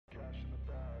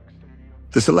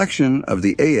The selection of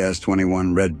the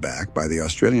AS21 Redback by the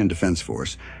Australian Defence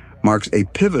Force marks a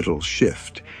pivotal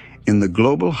shift in the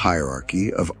global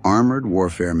hierarchy of armored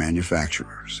warfare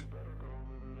manufacturers.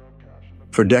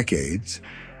 For decades,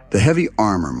 the heavy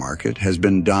armor market has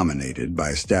been dominated by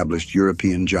established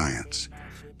European giants,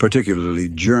 particularly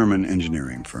German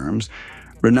engineering firms,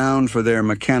 renowned for their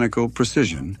mechanical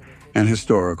precision and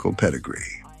historical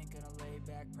pedigree.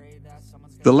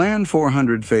 The Land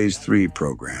 400 Phase 3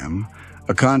 program,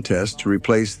 a contest to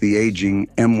replace the aging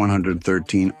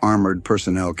M113 armored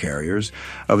personnel carriers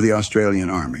of the Australian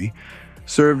Army,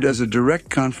 served as a direct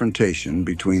confrontation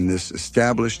between this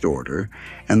established order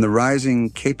and the rising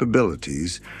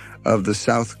capabilities of the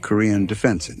South Korean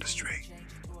defense industry.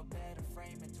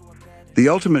 The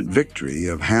ultimate victory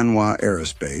of Hanwha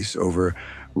Aerospace over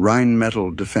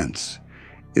Rheinmetall Defense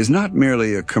is not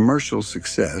merely a commercial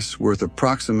success worth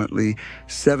approximately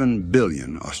 7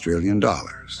 billion Australian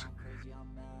dollars.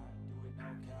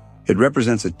 It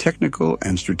represents a technical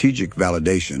and strategic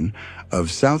validation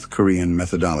of South Korean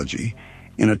methodology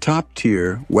in a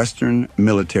top-tier Western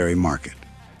military market.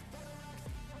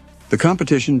 The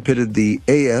competition pitted the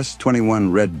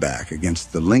AS21 Redback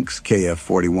against the Lynx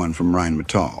KF41 from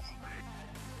Rheinmetall.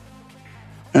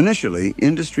 Initially,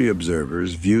 industry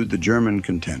observers viewed the German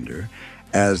contender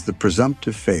as the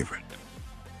presumptive favorite.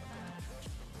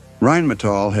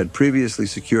 Rheinmetall had previously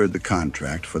secured the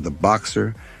contract for the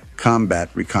Boxer combat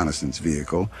reconnaissance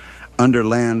vehicle under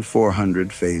Land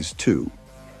 400 Phase 2,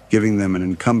 giving them an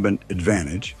incumbent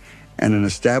advantage and an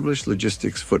established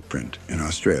logistics footprint in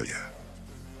Australia.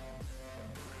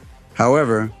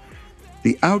 However,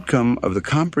 the outcome of the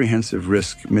comprehensive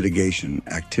risk mitigation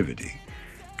activity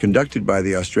conducted by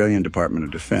the Australian Department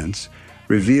of Defence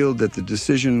revealed that the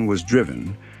decision was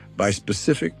driven by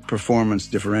specific performance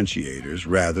differentiators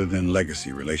rather than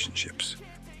legacy relationships.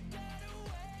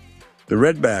 The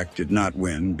Redback did not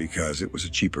win because it was a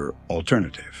cheaper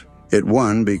alternative. It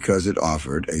won because it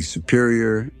offered a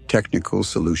superior technical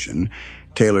solution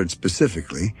tailored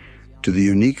specifically to the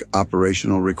unique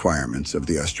operational requirements of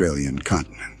the Australian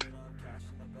continent.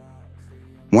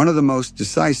 One of the most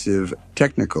decisive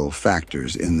technical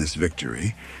factors in this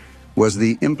victory was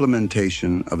the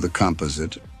implementation of the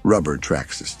composite rubber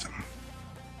track system.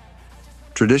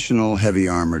 Traditional heavy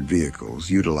armored vehicles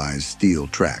utilize steel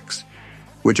tracks,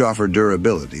 which offer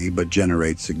durability but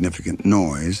generate significant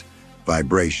noise,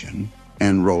 vibration,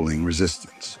 and rolling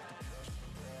resistance.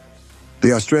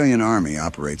 The Australian Army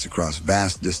operates across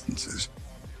vast distances,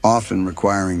 often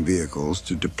requiring vehicles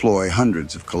to deploy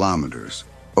hundreds of kilometers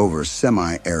over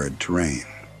semi-arid terrain.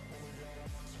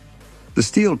 The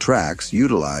steel tracks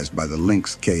utilized by the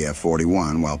Lynx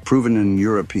KF41, while proven in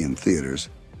European theaters,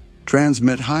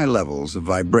 transmit high levels of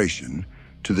vibration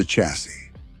to the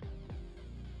chassis.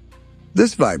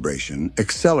 This vibration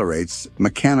accelerates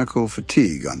mechanical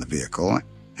fatigue on the vehicle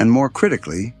and, more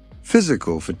critically,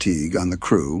 physical fatigue on the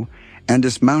crew and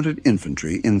dismounted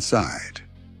infantry inside.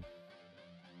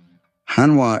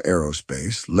 Hanwha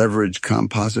Aerospace leveraged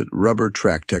composite rubber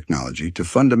track technology to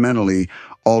fundamentally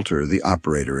alter the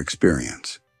operator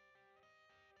experience.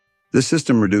 This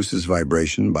system reduces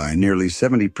vibration by nearly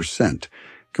 70%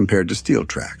 compared to steel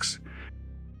tracks.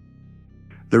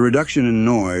 The reduction in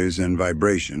noise and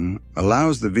vibration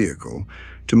allows the vehicle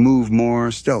to move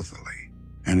more stealthily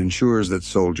and ensures that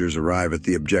soldiers arrive at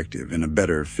the objective in a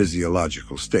better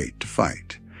physiological state to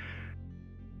fight.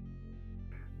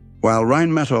 While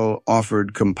Rheinmetall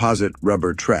offered composite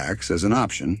rubber tracks as an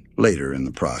option later in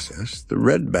the process, the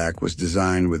Redback was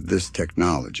designed with this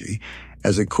technology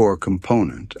as a core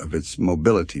component of its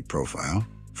mobility profile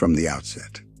from the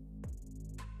outset.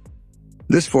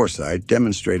 This foresight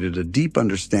demonstrated a deep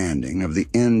understanding of the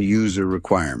end-user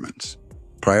requirements,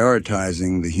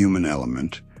 prioritizing the human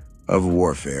element of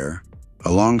warfare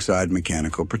alongside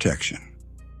mechanical protection.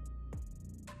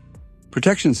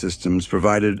 Protection systems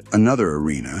provided another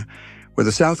arena where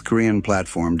the South Korean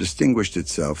platform distinguished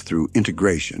itself through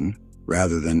integration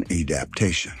rather than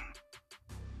adaptation.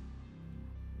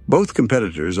 Both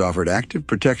competitors offered active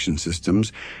protection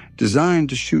systems designed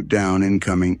to shoot down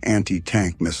incoming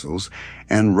anti-tank missiles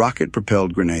and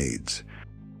rocket-propelled grenades.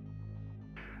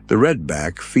 The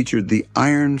Redback featured the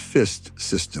Iron Fist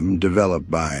system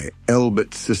developed by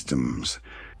Elbit Systems.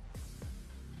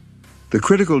 The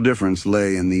critical difference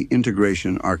lay in the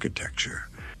integration architecture.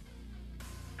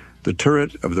 The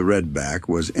turret of the Redback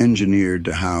was engineered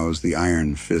to house the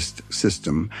Iron Fist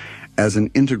system as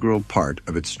an integral part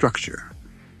of its structure.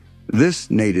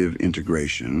 This native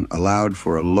integration allowed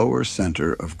for a lower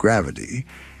center of gravity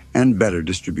and better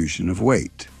distribution of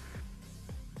weight.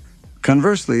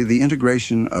 Conversely, the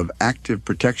integration of active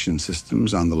protection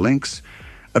systems on the Lynx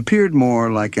appeared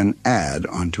more like an add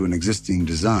onto an existing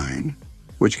design,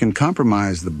 which can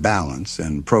compromise the balance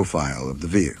and profile of the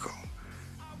vehicle.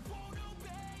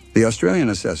 The Australian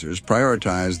assessors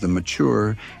prioritized the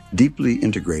mature, deeply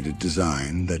integrated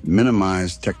design that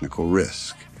minimized technical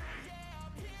risk.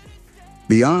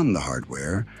 Beyond the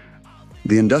hardware,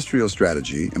 the industrial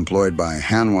strategy employed by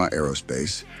Hanwha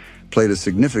Aerospace played a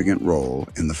significant role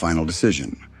in the final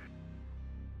decision.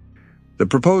 The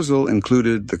proposal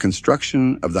included the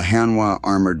construction of the Hanwha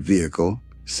Armored Vehicle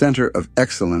Center of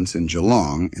Excellence in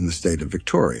Geelong in the state of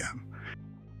Victoria.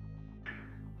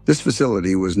 This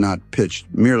facility was not pitched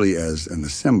merely as an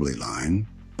assembly line,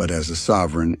 but as a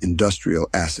sovereign industrial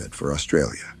asset for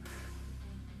Australia.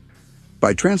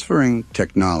 By transferring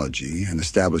technology and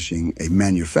establishing a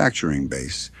manufacturing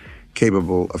base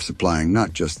capable of supplying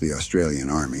not just the Australian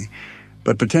Army,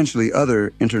 but potentially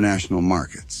other international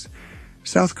markets,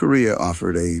 South Korea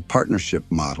offered a partnership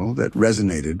model that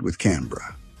resonated with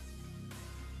Canberra.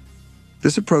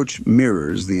 This approach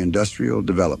mirrors the industrial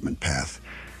development path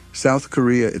South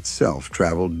Korea itself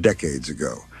traveled decades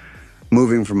ago,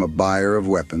 moving from a buyer of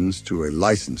weapons to a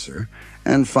licensor,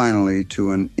 and finally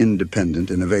to an independent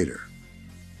innovator.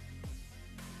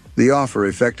 The offer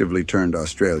effectively turned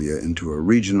Australia into a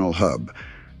regional hub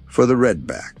for the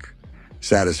Redback,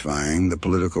 satisfying the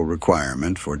political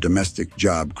requirement for domestic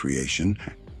job creation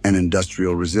and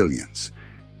industrial resilience.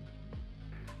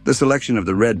 The selection of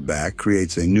the Redback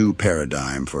creates a new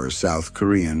paradigm for South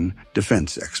Korean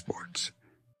defense exports.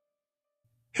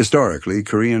 Historically,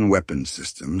 Korean weapons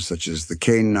systems such as the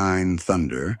K9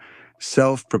 Thunder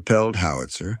self-propelled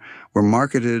howitzer were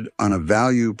marketed on a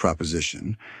value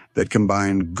proposition that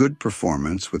combined good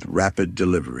performance with rapid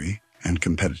delivery and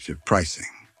competitive pricing.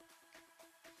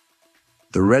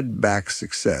 The Redback's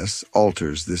success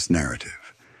alters this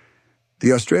narrative.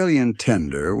 The Australian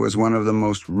tender was one of the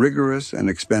most rigorous and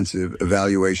expensive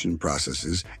evaluation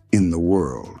processes in the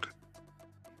world.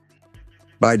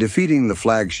 By defeating the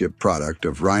flagship product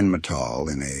of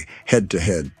Rheinmetall in a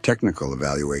head-to-head technical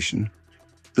evaluation,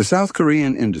 the South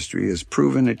Korean industry has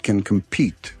proven it can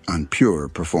compete on pure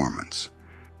performance.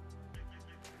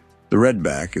 The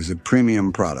Redback is a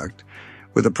premium product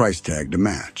with a price tag to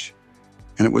match,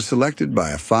 and it was selected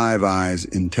by a Five Eyes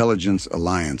Intelligence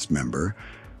Alliance member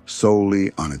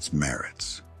solely on its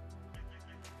merits.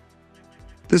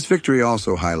 This victory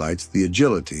also highlights the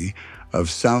agility of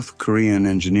South Korean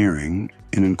engineering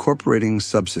in incorporating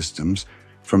subsystems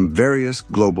from various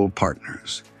global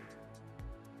partners.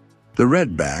 The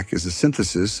Redback is a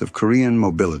synthesis of Korean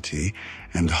mobility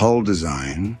and hull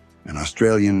design, an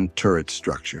Australian turret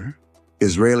structure,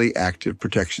 Israeli active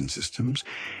protection systems,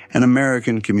 and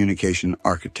American communication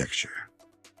architecture.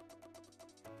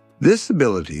 This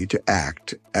ability to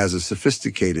act as a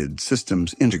sophisticated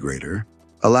systems integrator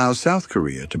allows South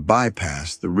Korea to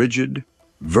bypass the rigid,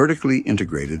 vertically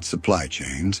integrated supply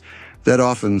chains that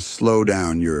often slow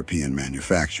down European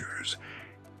manufacturers.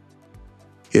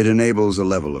 It enables a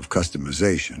level of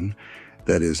customization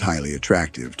that is highly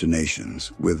attractive to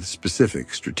nations with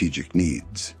specific strategic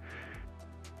needs.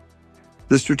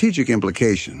 The strategic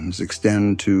implications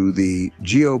extend to the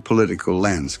geopolitical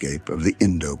landscape of the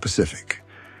Indo-Pacific.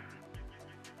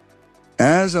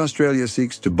 As Australia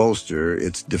seeks to bolster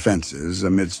its defenses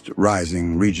amidst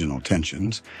rising regional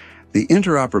tensions, the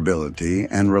interoperability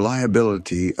and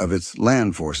reliability of its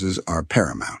land forces are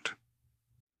paramount.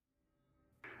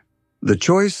 The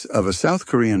choice of a South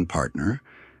Korean partner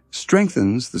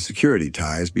strengthens the security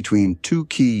ties between two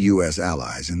key U.S.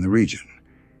 allies in the region.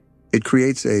 It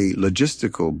creates a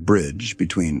logistical bridge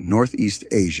between Northeast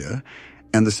Asia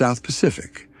and the South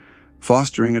Pacific,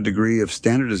 fostering a degree of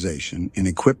standardization in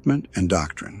equipment and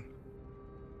doctrine.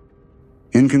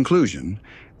 In conclusion,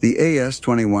 the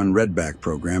AS21 Redback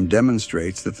program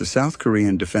demonstrates that the South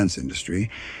Korean defense industry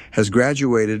has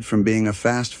graduated from being a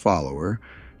fast follower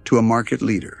to a market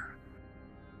leader.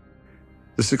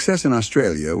 The success in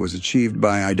Australia was achieved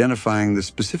by identifying the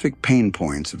specific pain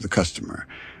points of the customer,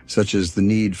 such as the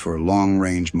need for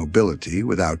long-range mobility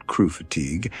without crew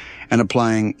fatigue, and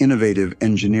applying innovative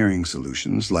engineering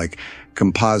solutions like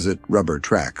composite rubber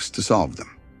tracks to solve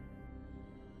them.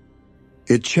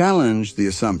 It challenged the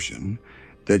assumption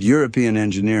that European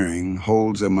engineering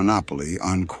holds a monopoly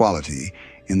on quality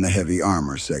in the heavy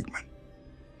armor segment.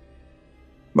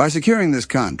 By securing this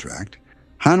contract,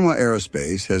 Hanwha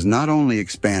Aerospace has not only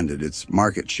expanded its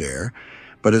market share,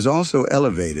 but has also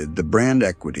elevated the brand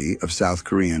equity of South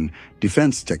Korean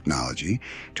defense technology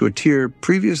to a tier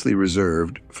previously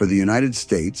reserved for the United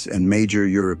States and major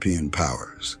European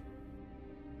powers.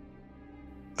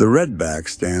 The Redback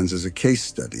stands as a case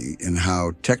study in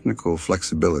how technical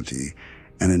flexibility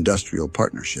and industrial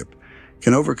partnership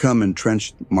can overcome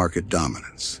entrenched market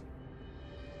dominance.